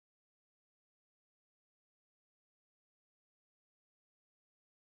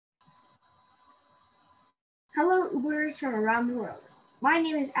Hello, Ubers from around the world. My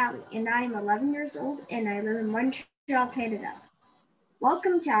name is Ali, and I am 11 years old, and I live in Montreal, Canada.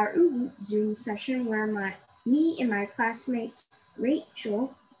 Welcome to our Oboot Zoom session where me and my classmate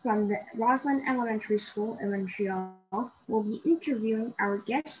Rachel from the Roslyn Elementary School in Montreal will be interviewing our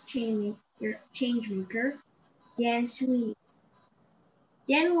guest changemaker, Dan Sweeney.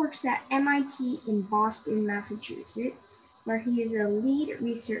 Dan works at MIT in Boston, Massachusetts, where he is a lead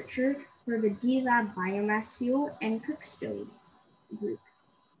researcher for the D-Lab biomass fuel and cookstove group.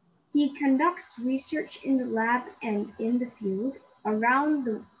 He conducts research in the lab and in the field around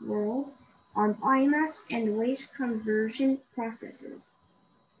the world on biomass and waste conversion processes.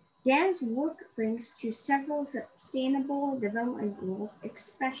 Dan's work links to several Sustainable Development Goals,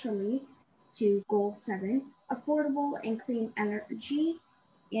 especially to Goal 7, Affordable and Clean Energy,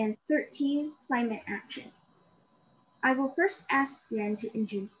 and 13, Climate Action. I will first ask Dan to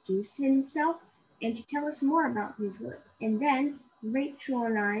introduce himself and to tell us more about his work, and then Rachel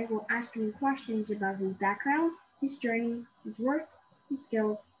and I will ask him questions about his background, his journey, his work, his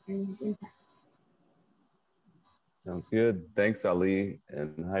skills, and his impact. Sounds good. Thanks, Ali.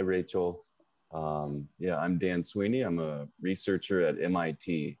 And hi, Rachel. I'm Dan Sweeney. I'm a researcher at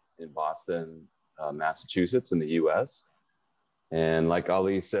MIT in Boston, Massachusetts in the US. And like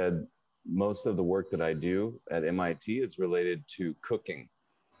Ali said, most of the work that I do at MIT is related to cooking.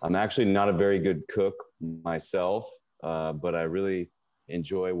 I'm actually not a very good cook myself, but I really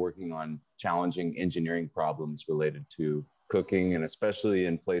enjoy working on challenging engineering problems related to cooking, and especially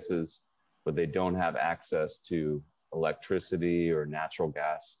in places where they don't have access to electricity or natural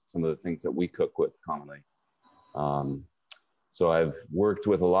gas, some of the things that we cook with commonly. So I've worked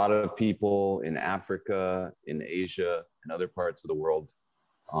with a lot of people in Africa, in Asia, and other parts of the world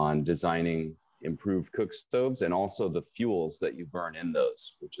on designing improved cook stoves and also the fuels that you burn in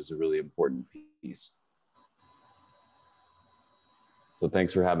those, which is a really important piece. So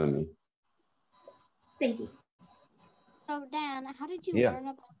thanks for having me. Thank you. So Dan, how did you learn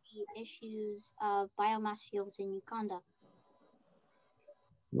about the issues of biomass fuels in Uganda?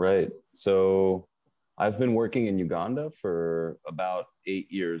 Right. So I've been working in Uganda for about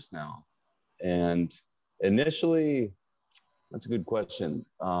 8 years now. And initially, that's a good question.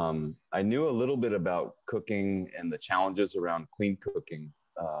 I knew a little bit about cooking and the challenges around clean cooking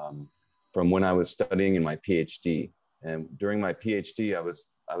from when I was studying in my PhD. And during my PhD, I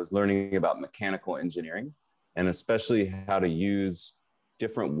was learning about mechanical engineering, and especially how to use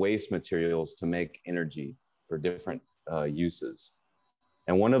different waste materials to make energy for different uses.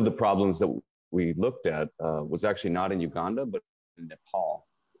 And one of the problems that we looked at was actually not in Uganda, but in Nepal,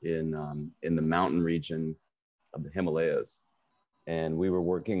 in the mountain region of the Himalayas. And we were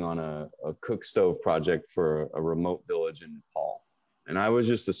working on a cook stove project for a remote village in Nepal. And I was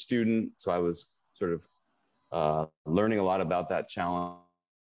just a student, so I was sort of learning a lot about that challenge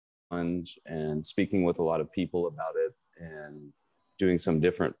and speaking with a lot of people about it and doing some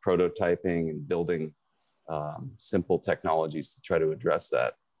different prototyping and building simple technologies to try to address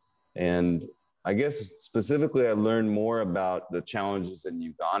that. And I guess specifically, I learned more about the challenges in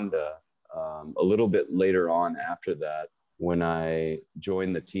Uganda a little bit later on after that. When I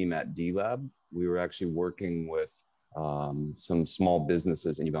joined the team at D-Lab, we were actually working with some small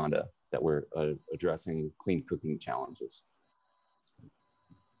businesses in Uganda that were addressing clean cooking challenges.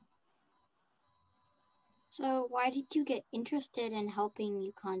 So why did you get interested in helping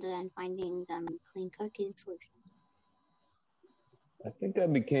Uganda and finding them clean cooking solutions? I think I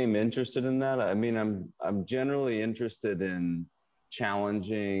became interested in that. I mean, I'm generally interested in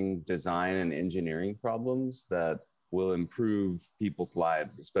challenging design and engineering problems that will improve people's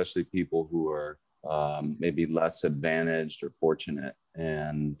lives, especially people who are maybe less advantaged or fortunate.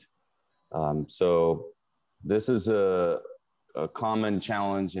 And so this is a common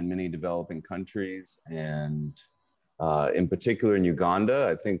challenge in many developing countries. And in particular in Uganda,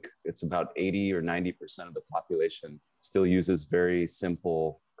 I think it's about 80 or 90% of the population still uses very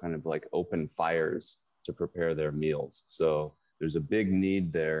simple kind of like open fires to prepare their meals. So there's a big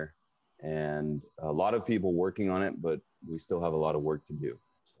need there and a lot of people working on it, but we still have a lot of work to do.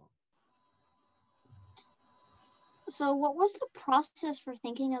 So what was the process for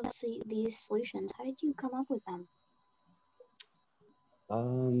thinking of these solutions? How did you come up with them?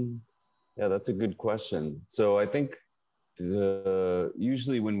 Yeah, that's a good question. So I think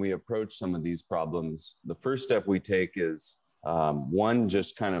usually when we approach some of these problems, the first step we take is one,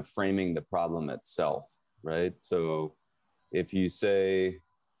 just kind of framing the problem itself, right? So if you say,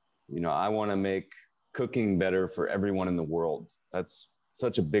 I want to make cooking better for everyone in the world, that's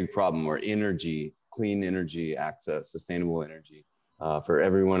such a big problem, or energy, clean energy access, sustainable energy for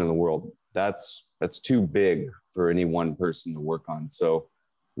everyone in the world. that's too big for any one person to work on. So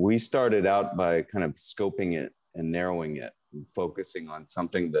we started out by kind of scoping it and narrowing it and focusing on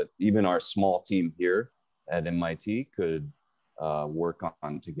something that even our small team here at MIT could work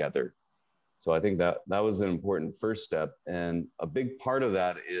on together. So I think that was an important first step. And a big part of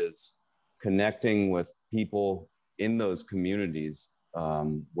that is connecting with people in those communities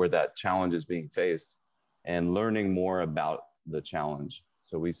where that challenge is being faced and learning more about the challenge.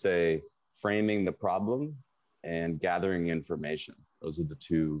 So we say framing the problem and gathering information. Those are the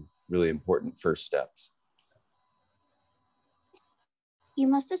two really important first steps. You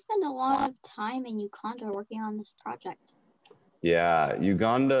must have spent a lot of time in Uganda working on this project. Yeah,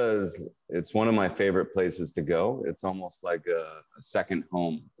 Uganda it's one of my favorite places to go. It's almost like a second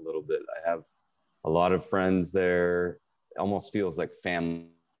home a little bit. I have a lot of friends there. It almost feels like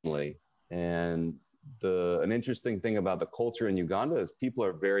family. And an interesting thing about the culture in Uganda is people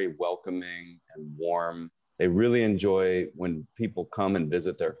are very welcoming and warm. They really enjoy when people come and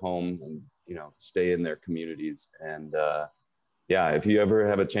visit their home and, stay in their communities. And yeah, if you ever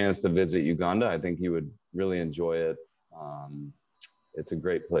have a chance to visit Uganda, I think you would really enjoy it. It's a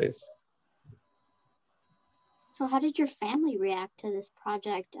great place. So how did your family react to this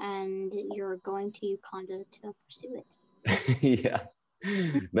project and you're going to Uganda to pursue it? Yeah,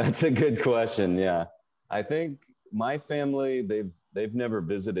 that's a good question. Yeah, I think my family, they've never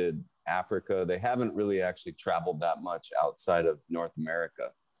visited Africa. They haven't really actually traveled that much outside of North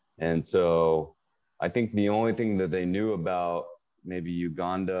America. And so I think the only thing that they knew about maybe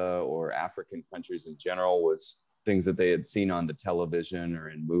Uganda or African countries in general was things that they had seen on the television or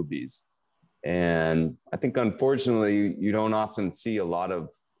in movies. And I think, unfortunately, you don't often see a lot of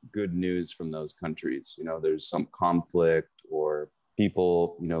good news from those countries. There's some conflict or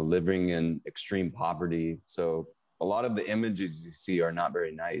people, living in extreme poverty. So a lot of the images you see are not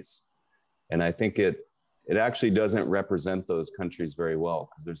very nice. And I think it actually doesn't represent those countries very well,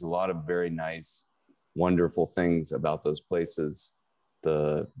 because there's a lot of very nice, wonderful things about those places.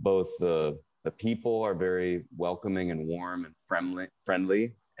 Both the people are very welcoming and warm and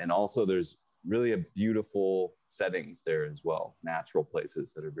friendly. And also there's really a beautiful settings there as well, natural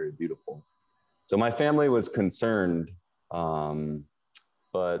places that are very beautiful. So my family was concerned,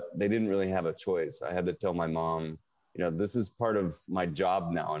 but they didn't really have a choice. I had to tell my mom, this is part of my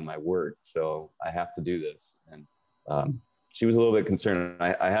job now and my work, so I have to do this. And she was a little bit concerned.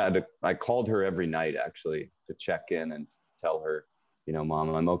 I called her every night actually to check in and tell her, Mom,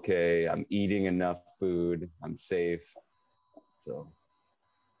 I'm okay. I'm eating enough food. I'm safe. So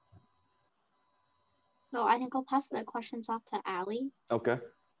I think I'll pass the questions off to Allie. Okay.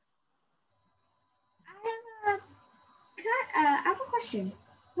 I have a question.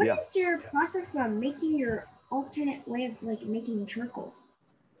 What is your process for making your alternate way of making charcoal?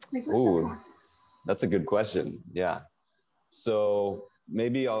 What's the process? That's a good question. Yeah. So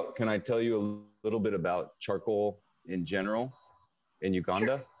maybe can I tell you a little bit about charcoal in general in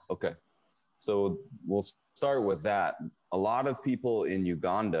Uganda? Sure. Okay. So we'll start with that. A lot of people in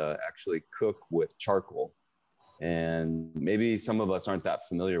Uganda actually cook with charcoal. And maybe some of us aren't that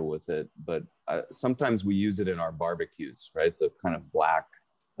familiar with it, but sometimes we use it in our barbecues, right? The kind of black,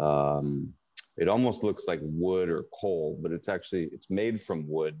 it almost looks like wood or coal, but it's made from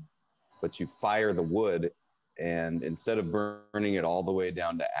wood, but you fire the wood, and instead of burning it all the way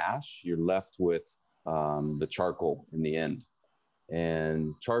down to ash, you're left with the charcoal in the end.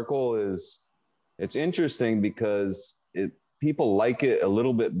 And charcoal it's interesting because people like it a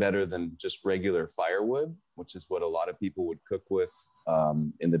little bit better than just regular firewood, which is what a lot of people would cook with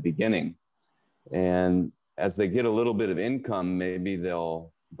in the beginning. And as they get a little bit of income, maybe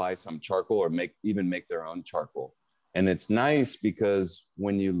they'll buy some charcoal or make their own charcoal. And it's nice because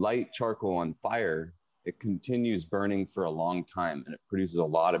when you light charcoal on fire, it continues burning for a long time and it produces a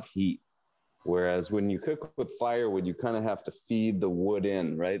lot of heat. Whereas when you cook with firewood, you kind of have to feed the wood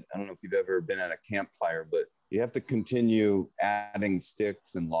in, right? I don't know if you've ever been at a campfire, but you have to continue adding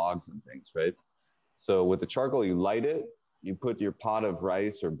sticks and logs and things, right? So with the charcoal, you light it, you put your pot of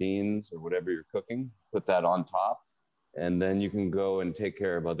rice or beans or whatever you're cooking, put that on top, and then you can go and take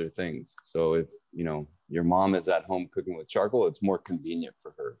care of other things. So if, your mom is at home cooking with charcoal, it's more convenient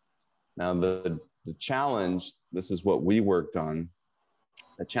for her. Now, the challenge, this is what we worked on.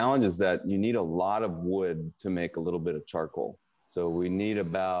 The challenge is that you need a lot of wood to make a little bit of charcoal. So we need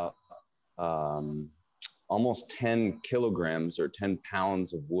about almost 10 kilograms or 10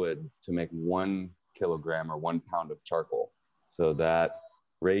 pounds of wood to make 1 kilogram or 1 pound of charcoal. So that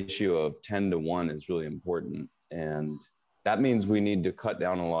ratio of 10 to 1 is really important. And that means we need to cut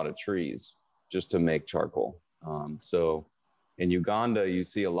down a lot of trees just to make charcoal. So in Uganda, you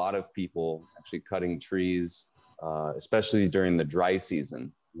see a lot of people actually cutting trees, especially during the dry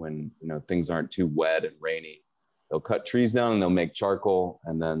season when things aren't too wet and rainy. They'll cut trees down and they'll make charcoal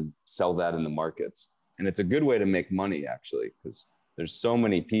and then sell that in the markets. And it's a good way to make money, actually, because there's so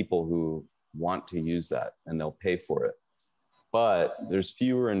many people who want to use that and they'll pay for it. But there's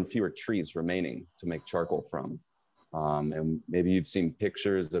fewer and fewer trees remaining to make charcoal from. And maybe you've seen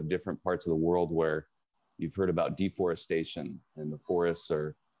pictures of different parts of the world where you've heard about deforestation and the forests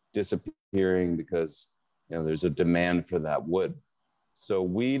are disappearing because there's a demand for that wood. So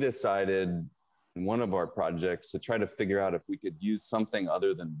we decided in one of our projects to try to figure out if we could use something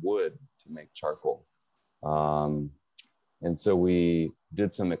other than wood to make charcoal. And so we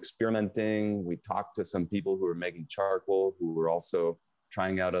did some experimenting. We talked to some people who were making charcoal, who were also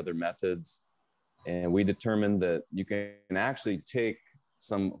trying out other methods. And we determined that you can actually take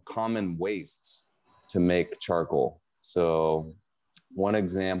some common wastes to make charcoal. So one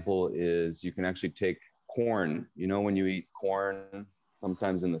example is you can actually take corn. When you eat corn,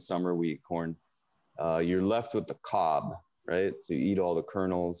 sometimes in the summer we eat corn, you're left with the cob, right? So you eat all the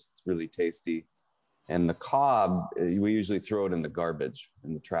kernels, it's really tasty. And the cob, we usually throw it in the garbage,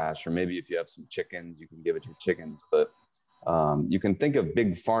 in the trash, or maybe if you have some chickens, you can give it to your chickens. But you can think of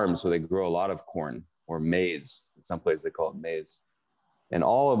big farms where they grow a lot of corn or maize. In some places they call it maize. And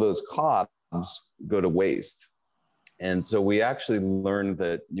all of those cobs go to waste. And so we actually learned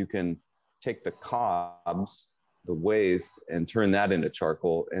that you can take the cobs, the waste, and turn that into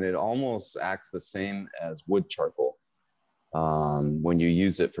charcoal. And it almost acts the same as wood charcoal when you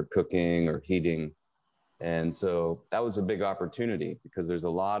use it for cooking or heating. And so that was a big opportunity because there's a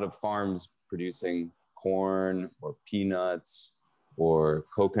lot of farms producing corn or peanuts or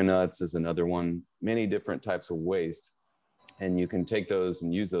coconuts is another one, many different types of waste. And you can take those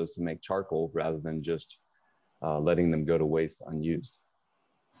and use those to make charcoal rather than just letting them go to waste unused.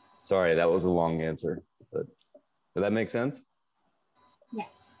 Sorry, that was a long answer, but did that make sense?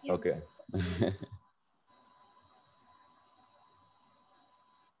 Yes. Okay.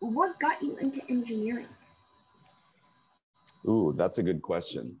 What got you into engineering? Ooh, that's a good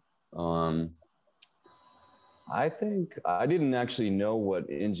question. I think I didn't actually know what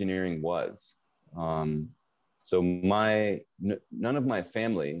engineering was. So none of my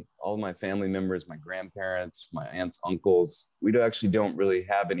family, all of my family members, my grandparents, my aunts, uncles, we actually don't really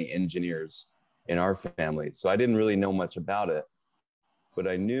have any engineers in our family. So I didn't really know much about it. But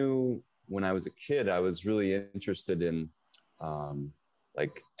I knew when I was a kid, I was really interested in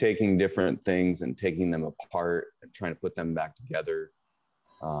like taking different things and taking them apart and trying to put them back together.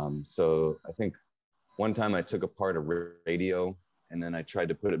 So I think one time I took apart a radio and then I tried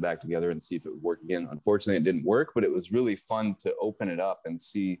to put it back together and see if it would work again. Unfortunately, it didn't work, but it was really fun to open it up and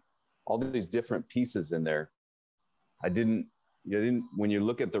see all these different pieces in there. When you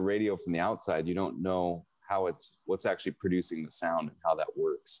look at the radio from the outside, you don't know what's actually producing the sound and how that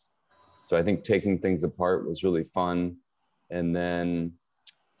works. So I think taking things apart was really fun. And then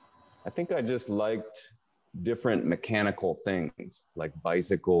I think I just liked different mechanical things like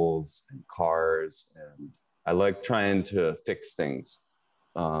bicycles and cars. And I like trying to fix things.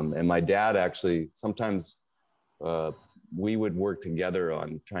 And my dad actually, sometimes we would work together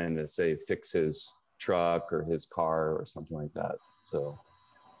on trying to fix his truck or his car or something like that. So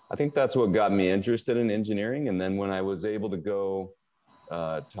I think that's what got me interested in engineering. And then when I was able to go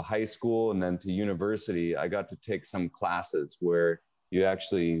to high school and then to university, I got to take some classes where you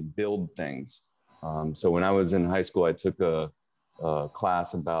actually build things. So when I was in high school, I took a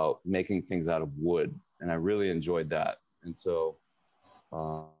class about making things out of wood, and I really enjoyed that. And so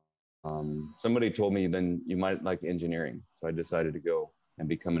somebody told me, then you might like engineering. So I decided to go and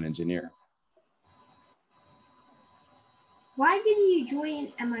become an engineer. Why did you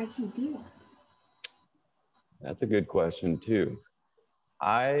join MIT DLAB? That's a good question too.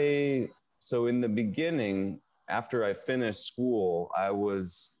 So in the beginning, after I finished school, I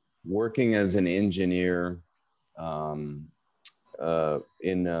was working as an engineer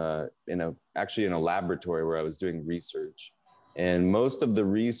actually in a laboratory where I was doing research. And most of the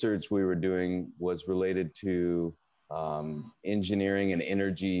research we were doing was related to engineering and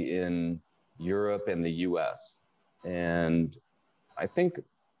energy in Europe and the US. And I think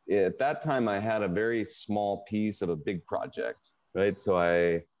at that time I had a very small piece of a big project, right? So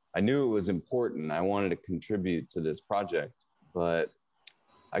I knew it was important. I wanted to contribute to this project, but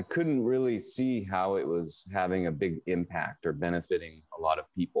I couldn't really see how it was having a big impact or benefiting a lot of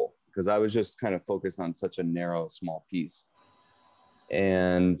people because I was just kind of focused on such a narrow, small piece.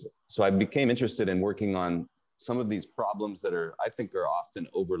 And so I became interested in working on some of these problems that I think are often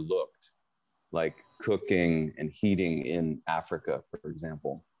overlooked. like cooking and heating in Africa, for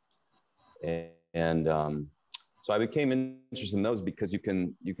example. And so I became interested in those because you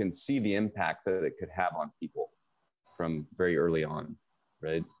can see the impact that it could have on people from very early on,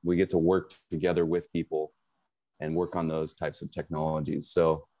 right? We get to work together with people and work on those types of technologies.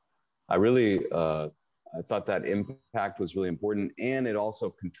 So I really, I thought that impact was really important, and it also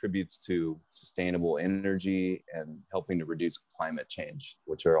contributes to sustainable energy and helping to reduce climate change,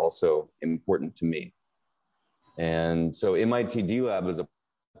 which are also important to me. And so MIT D Lab is a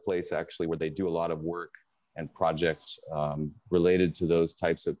place actually where they do a lot of work and projects related to those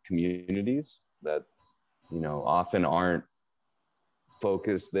types of communities that, often aren't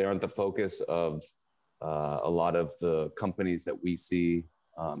focused. They aren't the focus of a lot of the companies that we see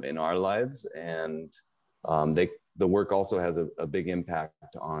in our lives. And the work also has a big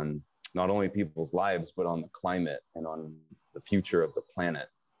impact on not only people's lives, but on the climate and on the future of the planet.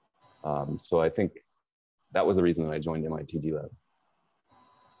 So I think that was the reason that I joined MIT D Lab.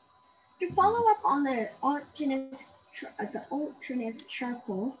 To follow up on the alternative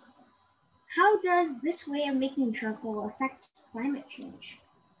charcoal, how does this way of making charcoal affect climate change?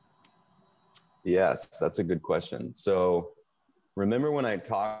 Yes, that's a good question. So remember when I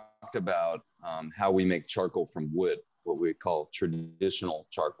talked about how we make charcoal from wood, what we call traditional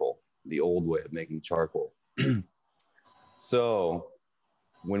charcoal, the old way of making charcoal. So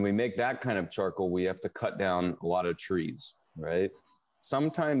when we make that kind of charcoal, we have to cut down a lot of trees, right?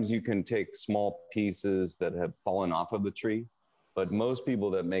 Sometimes you can take small pieces that have fallen off of the tree, but most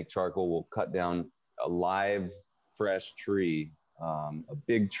people that make charcoal will cut down a live, fresh tree, a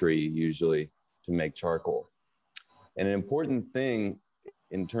big tree usually, to make charcoal. And an important thing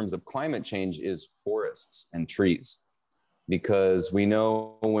in terms of climate change is forests and trees, because we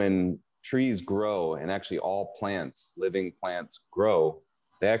know when trees grow, and actually all plants, living plants grow,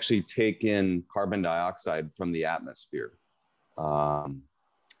 they actually take in carbon dioxide from the atmosphere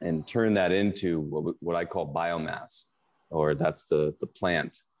and turn that into what I call biomass, or that's the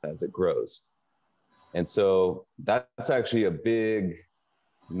plant as it grows. And so that's actually a big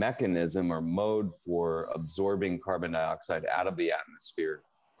mechanism or mode for absorbing carbon dioxide out of the atmosphere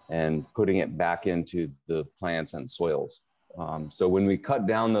and putting it back into the plants and soils. So when we cut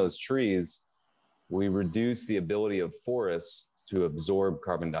down those trees, we reduce the ability of forests to absorb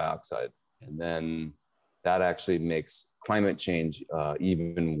carbon dioxide. And then that actually makes climate change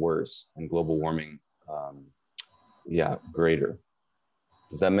even worse and global warming, greater.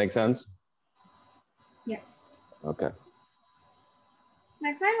 Does that make sense? Yes. Okay.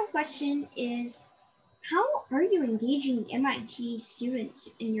 My final question is, how are you engaging MIT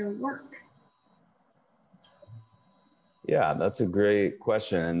students in your work? Yeah, that's a great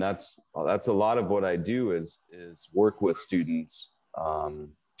question, and that's a lot of what I do is work with students and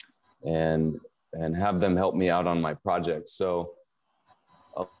have them help me out on my projects. So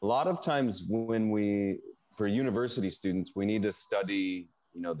a lot of times for university students, we need to study,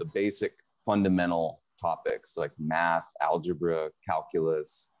 the basic fundamental topics like math, algebra,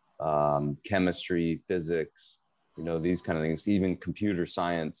 calculus, chemistry, physics, these kind of things, even computer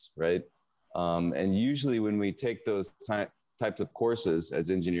science, right? And usually when we take those types of courses as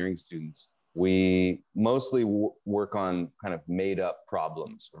engineering students, we mostly work on kind of made up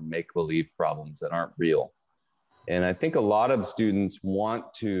problems or make-believe problems that aren't real. And I think a lot of students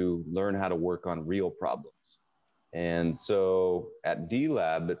want to learn how to work on real problems. And so at D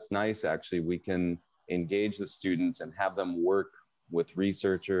Lab, it's nice actually, we can engage the students and have them work with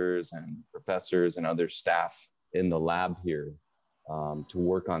researchers and professors and other staff in the lab here to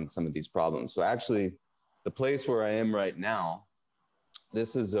work on some of these problems. So actually, the place where I am right now,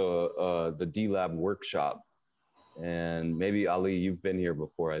 this is the D Lab workshop. And maybe Ali, you've been here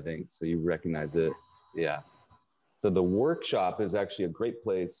before, I think, so you recognize it. Yeah. So the workshop is actually a great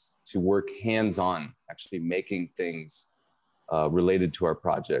place to work hands-on, actually making things related to our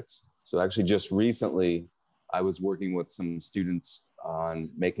projects. So actually just recently, I was working with some students on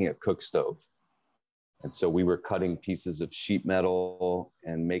making a cook stove. And so we were cutting pieces of sheet metal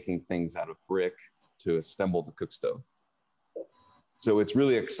and making things out of brick to assemble the cook stove. So it's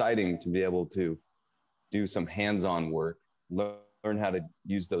really exciting to be able to do some hands-on work, learn how to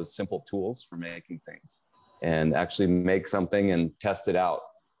use those simple tools for making things and actually make something and test it out.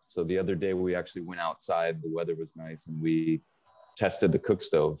 So the other day we actually went outside, the weather was nice, and we tested the cook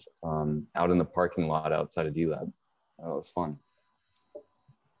stove out in the parking lot outside of D Lab. That was fun.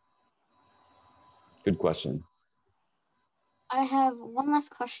 Good question. I have one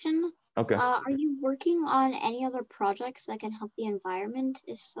last question. Okay. Are you working on any other projects that can help the environment?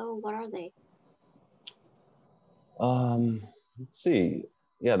 If so, what are they? Let's see.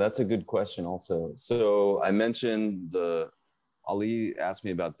 Yeah, that's a good question also. So I mentioned Ali asked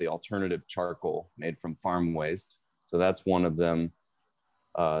me about the alternative charcoal made from farm waste. So that's one of them.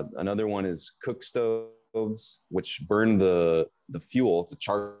 Another one is cook stoves, which burn the fuel, the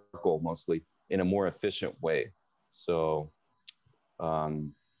charcoal mostly, in a more efficient way. So,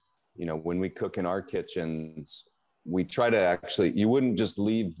 um, when we cook in our kitchens, we try to actually, you wouldn't just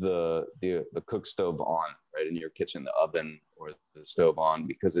leave the cook stove on, right, in your kitchen, the oven or the stove on,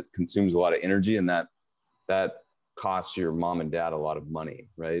 because it consumes a lot of energy, and that costs your mom and dad a lot of money,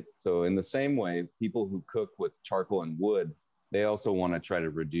 right? So in the same way, people who cook with charcoal and wood, they also want to try to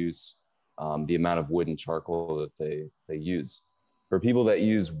reduce the amount of wood and charcoal that they use. For people that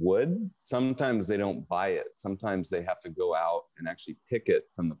use wood, sometimes they don't buy it. Sometimes they have to go out and actually pick it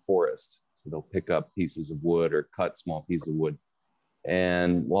from the forest. So they'll pick up pieces of wood or cut small pieces of wood.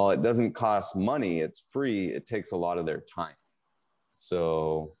 And while it doesn't cost money, it's free, it takes a lot of their time.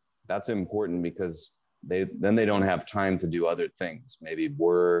 So that's important because they don't have time to do other things, maybe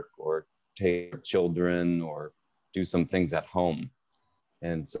work or take children or do some things at home.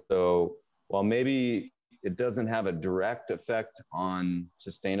 And so while maybe it doesn't have a direct effect on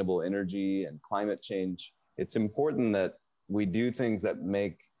sustainable energy and climate change, it's important that we do things that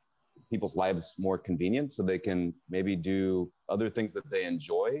make people's lives more convenient so they can maybe do other things that they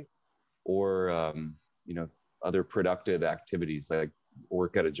enjoy, or other productive activities like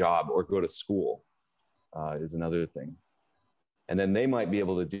work at a job or go to school is another thing. And then they might be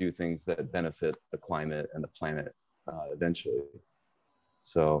able to do things that benefit the climate and the planet eventually.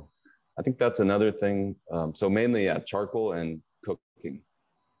 So I think that's another thing. So mainly, charcoal and cooking.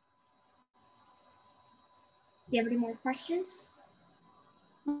 Do you have any more questions?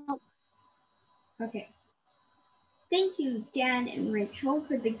 Nope. Okay. Thank you, Dan and Rachel,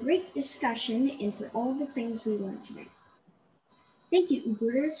 for the great discussion and for all the things we learned today. Thank you,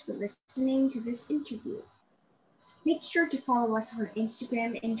 Ubooters, for listening to this interview. Make sure to follow us on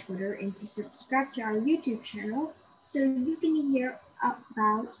Instagram and Twitter and to subscribe to our YouTube channel so you can hear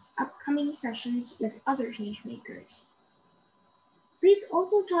about upcoming sessions with other changemakers. Please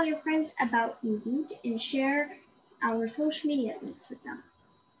also tell your friends about Oboot and share our social media links with them.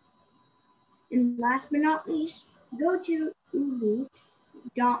 And last but not least, go to oboot.co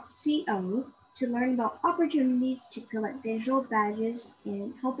to learn about opportunities to collect digital badges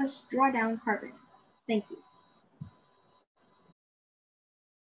and help us draw down carbon. Thank you.